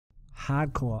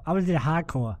hardcore. I was did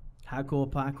hardcore. Hardcore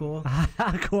parkour?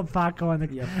 Hardcore parkour in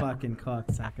the... You fucking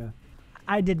cocksucker.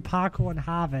 I did parkour in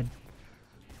Harvard.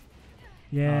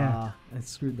 Yeah. I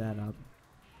screwed that up.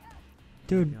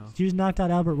 Dude, you just knocked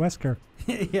out Albert Wesker.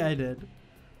 Yeah, I did.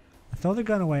 Throw the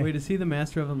gun away. Wait, is he the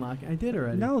master of unlocking? I did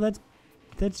already. No, that's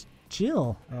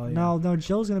Jill. Oh, yeah. No,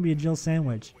 Jill's gonna be a Jill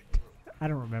sandwich. I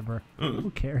don't remember.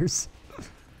 Who cares?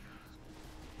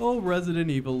 Oh, Resident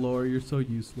Evil lore, you're so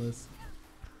useless.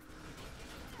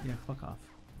 Yeah, fuck off.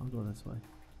 I'll go this way.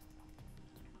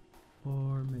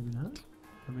 Or maybe not.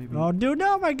 Or maybe. Oh, dude,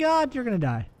 no, my God, you're gonna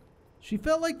die. She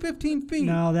fell like 15 feet.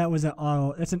 No, that was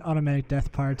that's an automatic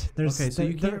death part. There's okay, so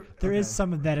you can't. There is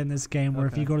some of that in this game where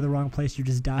if you go to the wrong place, you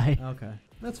just die. Okay,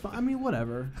 that's fine. I mean,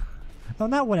 whatever. No,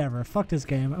 not whatever. Fuck this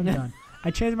game. I'm done.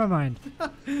 I changed my mind.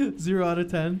 0 out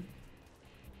of 10.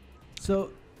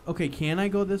 So, okay, can I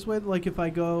go this way? Like if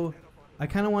I go, I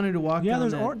kind of wanted to walk. Yeah,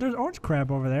 down there's orange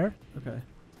crab over there. Okay.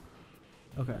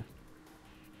 Okay.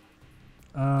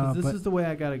 This is the way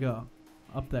I gotta go,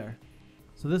 up there.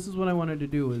 So this is what I wanted to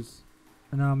do is.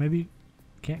 No, maybe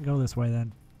can't go this way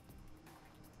then.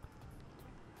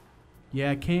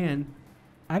 Yeah, I can.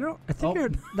 I think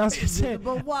you're. I was gonna say.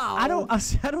 But wow. I don't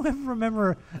ever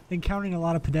remember encountering a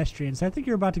lot of pedestrians. I think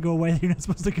you're about to go away that you're not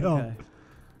supposed to go. Okay.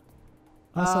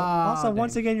 Also,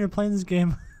 once again, you're playing this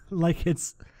game like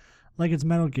it's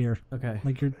Metal Gear. Okay.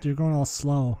 Like you're going all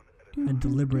slow and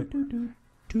deliberate. Metal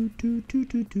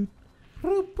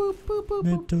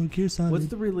Gear Solid. What's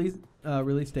the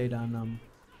release date on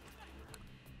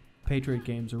Patriot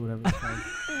Games or whatever it's called?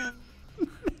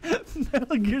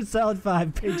 Metal Gear Solid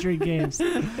 5 Patriot Games.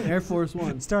 Air Force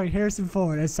One. Starring Harrison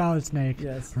Ford as Solid Snake.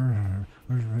 Yes.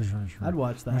 I'd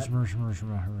watch that.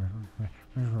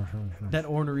 That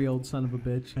ornery old son of a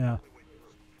bitch. Yeah.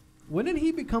 When did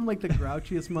he become like the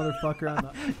grouchiest motherfucker on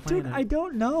the planet? Dude, I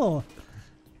don't know.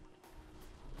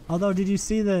 Although, did you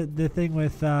see the thing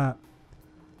with wow,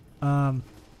 I'm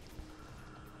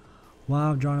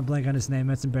drawing a blank on his name.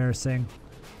 That's embarrassing.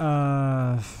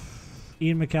 Ian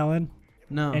McKellen.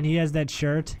 No. And he has that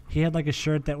shirt. He had like a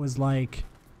shirt that was like,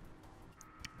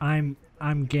 I'm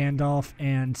Gandalf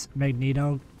and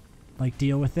Magneto, like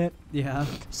deal with it. Yeah.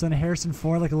 So then Harrison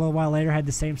Ford, like a little while later, had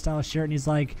the same style of shirt, and he's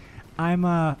like, I'm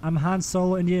Han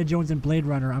Solo, Indiana Jones, and Blade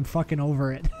Runner. I'm fucking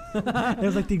over it. It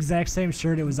was like the exact same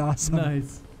shirt. It was awesome.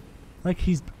 Nice. Like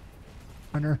he's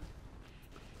runner.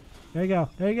 There you go.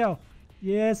 There you go.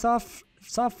 Yeah, soft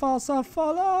fall.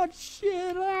 Oh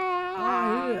shit!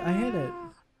 I hit it.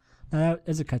 No, that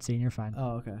is a cutscene. You're fine.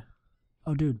 Oh, okay.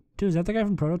 Oh, dude, is that the guy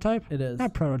from Prototype? It is.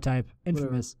 Not Prototype.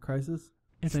 Infamous. Whatever. Crisis.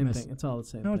 Infamous. Same thing. It's all the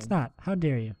same. No, it's not. How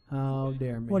dare you? How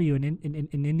dare me? What are you, an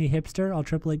indie hipster? All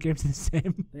AAA games are the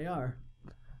same. They are.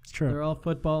 It's true. They're all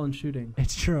football and shooting.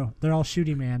 It's true. They're all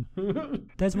shooty man.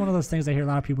 That's one of those things I hear a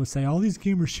lot of people say. All these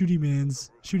games are shooty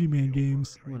man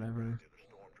games. Whatever.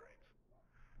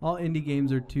 All indie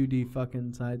games are 2D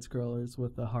fucking side scrollers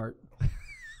with a heart.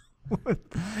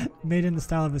 Made in the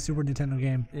style of a Super Nintendo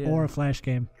game or a Flash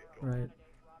game. Right.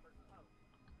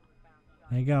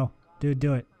 There you go. Dude,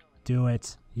 do it. Do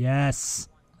it. Yes.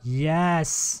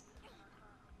 Yes.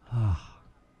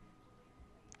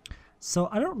 So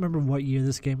I don't remember what year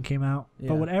this game came out,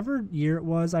 but whatever year it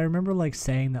was, I remember like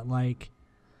saying that like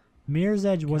Mirror's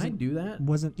Edge wasn't. Can I do that?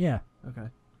 Wasn't Okay.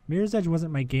 Mirror's Edge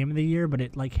wasn't my game of the year, but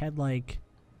it like had like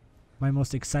my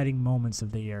most exciting moments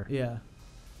of the year. Yeah.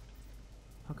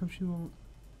 How come she won't?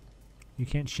 You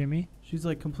can't shimmy? She's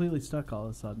like completely stuck all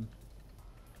of a sudden.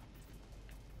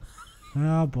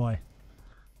 Oh boy.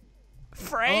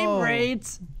 Frame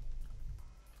rate.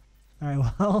 All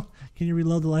right. Well, can you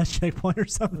reload the last checkpoint or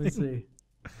something? Let's see.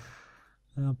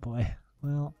 Oh boy.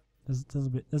 Well, this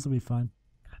will be fun.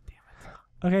 God damn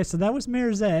it. Okay, so that was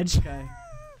Mirror's Edge. Okay.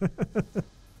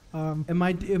 Am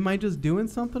I just doing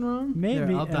something wrong? Maybe.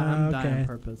 There, I'm dying on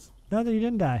purpose. No, you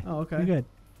didn't die. Oh, okay. You're good.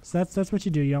 So that's what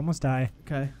you do. You almost die.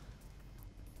 Okay.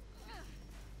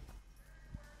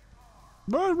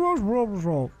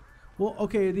 Roll. Well,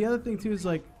 okay. The other thing too is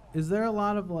like, is there a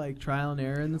lot of like trial and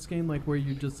error in this game, like where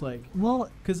you just like?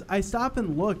 Well, because I stop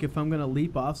and look if I'm gonna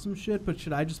leap off some shit, but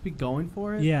should I just be going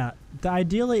for it? Yeah.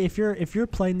 Ideally, if you're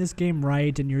playing this game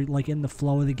right and you're like in the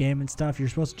flow of the game and stuff, you're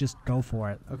supposed to just go for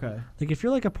it. Okay. Like if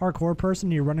you're like a parkour person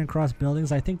and you're running across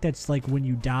buildings, I think that's like when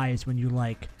you die is when you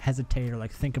like hesitate or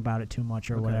like think about it too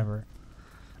much or whatever.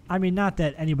 I mean, not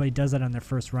that anybody does that on their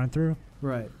first run through.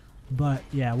 Right. But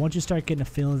yeah, once you start getting a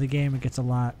feel of the game, it gets a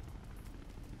lot.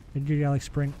 You got like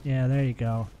spring. Yeah, there you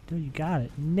go. Dude, you got it.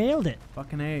 Nailed it.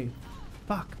 Fucking A.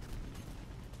 Fuck.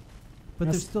 But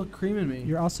they're still creaming me.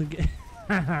 You're also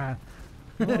well,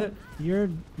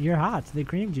 you're hot. They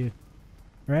creamed you,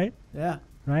 right? Yeah.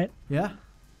 Right? Yeah.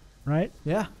 Right?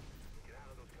 Yeah.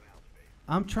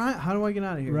 I'm trying. How do I get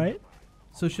out of here? Right?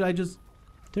 So should I just...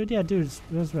 Dude, yeah, dude.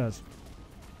 Rose.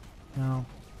 No.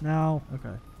 No.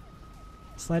 Okay.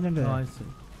 Slide into Oh, I there.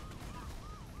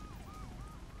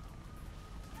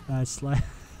 see. Slide.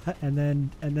 and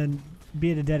then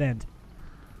be at a dead end.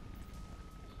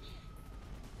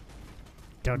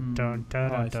 Dun, dun,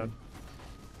 dun, Oh, I dun, dun. see.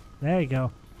 There you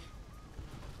go.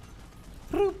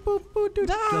 Boop, boop, boop, dude.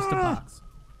 Just a box.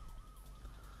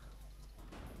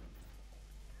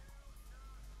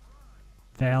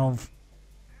 Valve.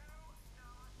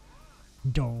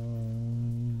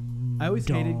 Dun, I always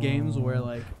hated games where,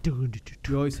 like, you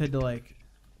you always had to, like...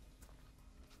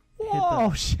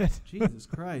 Oh, shit. Jesus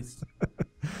Christ.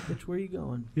 Bitch, where are you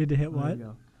going? You had to hit Oh, there what? you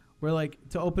go. Where, like,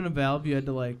 to open a valve, you had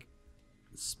to, like,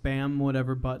 spam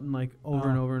whatever button, like, over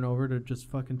and over and over to just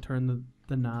fucking turn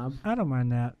the knob. I don't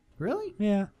mind that. Really?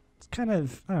 Yeah. It's kind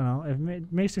of, I don't know.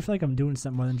 It makes me feel like I'm doing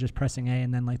something more than just pressing A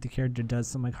and then, like, the character does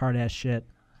some, like, hard-ass shit.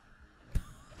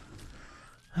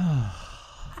 Oh,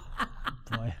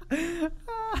 boy.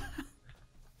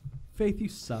 Faith, you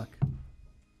suck.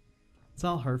 It's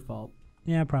all her fault.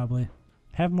 Yeah, probably.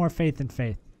 Have more faith in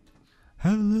faith.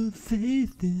 Have a little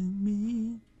faith in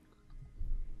me.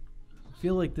 I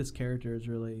feel like this character is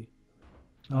really...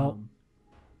 Oh.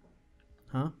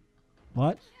 Huh?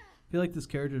 What? I feel like this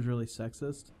character is really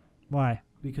sexist Why?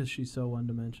 because she's so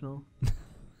one-dimensional.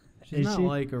 She's Is not she?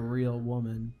 like a real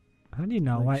woman. How do you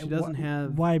know? Like, Why? she doesn't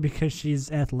have... Why? Because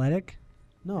she's athletic?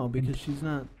 No, because she's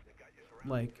not...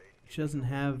 Like, she doesn't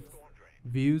have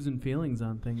views and feelings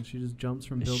on things. She just jumps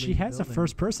from building She to has a building.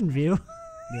 first-person view.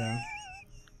 Yeah.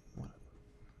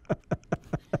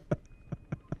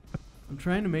 I'm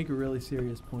trying to make a really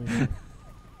serious point.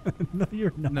 No,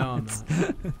 you're not. No, I'm not.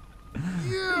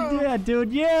 Yeah,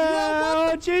 dude.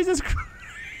 Yeah. Jesus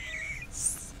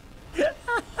Christ. That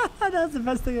was the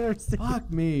best thing I've ever seen. Fuck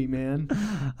me, man.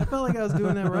 I felt like I was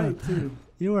doing that right, too.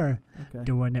 You were Okay.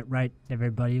 doing it right.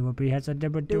 Everybody will be has a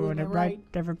doing it right.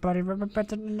 Everybody will be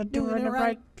doing it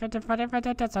right. Everybody doing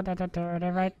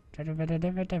it right.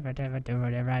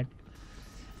 Doing it right.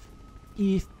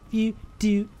 If you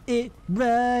do it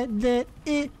right, let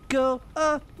it go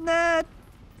all night.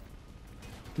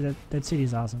 Dude, that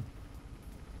CD's awesome.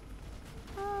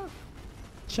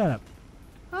 Shut up.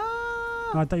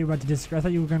 Oh, I thought you were about to disagree. I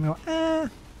thought you were going to go,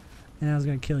 and I was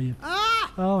going to kill you.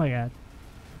 Oh my god.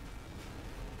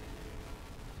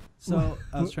 So,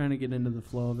 I was trying to get into the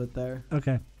flow of it there.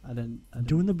 Okay. I didn't.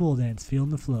 Doing the bull dance, feeling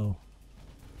the flow.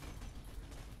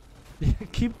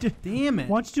 Keep Damn it.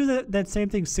 Why don't you do that same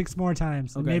thing 6 more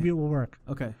times, and Okay. maybe it will work.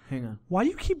 Okay, hang on. Why do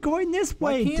you keep going this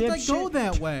way, Why can't I dipshit? go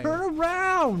that way? Turn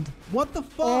around. What the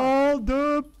fuck? Oh,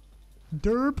 derp.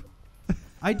 Derp.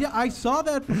 I saw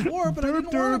that before, but I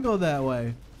didn't want to go that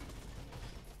way.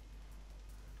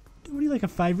 What are you, like a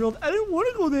 5-year-old? I didn't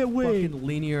want to go that way. Fucking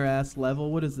linear ass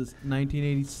level. What is this?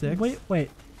 1986. Wait.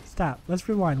 Stop. Let's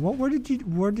rewind. What word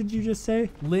did you just say?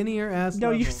 Linear ass No,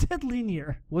 level. you said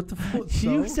linear. What the fuck?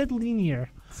 You said linear.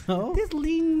 So? This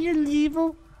linear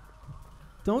level.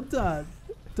 Don't What?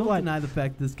 deny the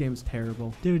fact this game's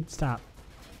terrible. Dude, stop.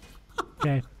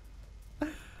 Okay.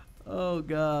 Oh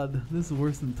god, this is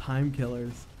worse than Time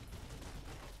Killers.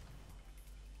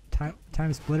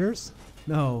 Time splitters.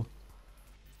 No.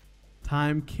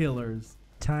 Time Killers.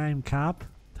 Time cop.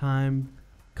 Time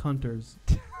Cunters.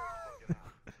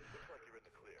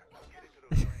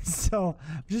 So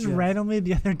just Yes. randomly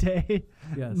the other day,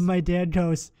 Yes. my dad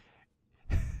goes,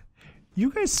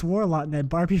 "You guys swore a lot in that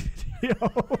Barbie video."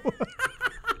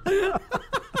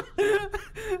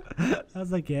 I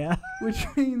was like, "Yeah." Which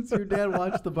means your dad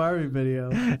watched the Barbie video.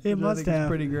 It must have.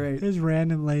 Pretty great. Just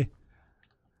randomly.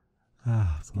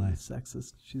 Ah, This game boy. is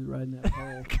sexist. She's riding that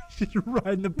pole. She's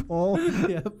riding the pole.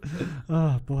 Yep.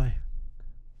 Oh boy.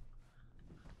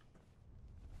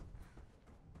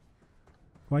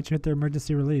 Why'd you hit the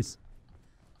emergency release?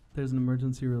 There's an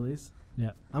emergency release.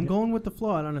 Yeah. I'm going with the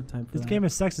flow. I don't have time for This that. game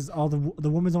is sexist. All the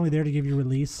woman's only there to give you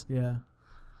release. Yeah.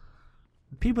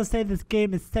 People say this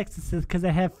game is sexist because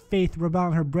I have faith rub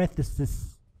on her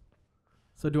breathlessness.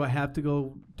 So do I have to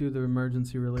go do the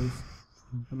emergency release?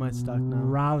 Am I stuck now?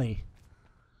 Raleigh.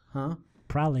 Huh?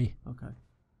 Probably. Okay.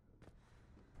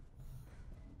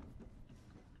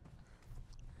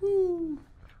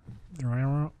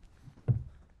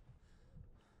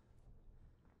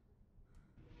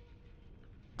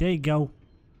 There you go.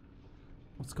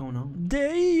 What's going on?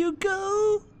 There you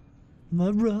go, my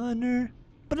runner.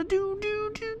 But I do.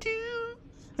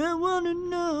 I wanna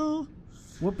know.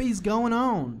 Whoopie's going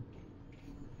on.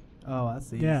 Oh, I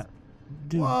see. Yeah.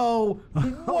 Dude. Whoa!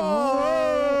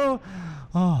 Whoa!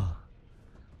 Oh.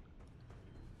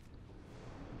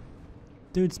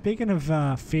 Dude, speaking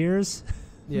of fears,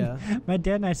 Yeah. my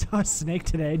dad and I saw a snake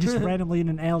today, just randomly in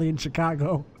an alley in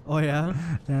Chicago. Oh, yeah?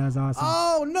 That was awesome.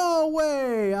 Oh, no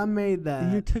way! I made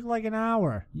that. You took like an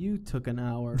hour. You took an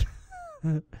hour.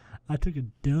 I took a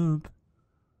dump.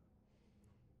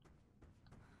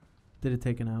 Did it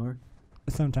take an hour?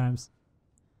 Sometimes.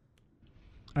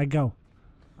 I go.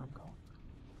 I'm going.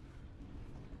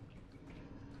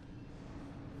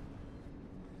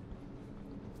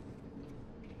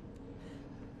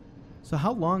 So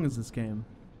how long is this game?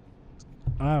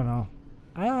 I don't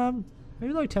know.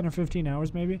 Maybe like 10 or 15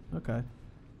 hours, maybe. Okay.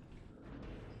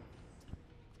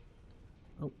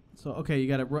 Oh, so okay, you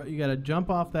gotta jump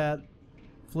off that,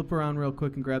 flip around real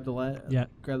quick, and grab the ladder. Yeah.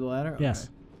 Grab the ladder. Yes.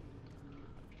 Okay.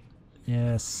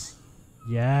 Yes.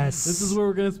 Yes. This is where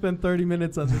we're gonna spend 30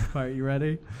 minutes on this part. You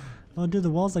ready? Oh, dude, the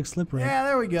wall's like slippery. Yeah,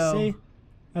 there we go. See?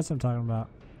 That's what I'm talking about.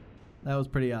 That was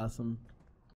pretty awesome.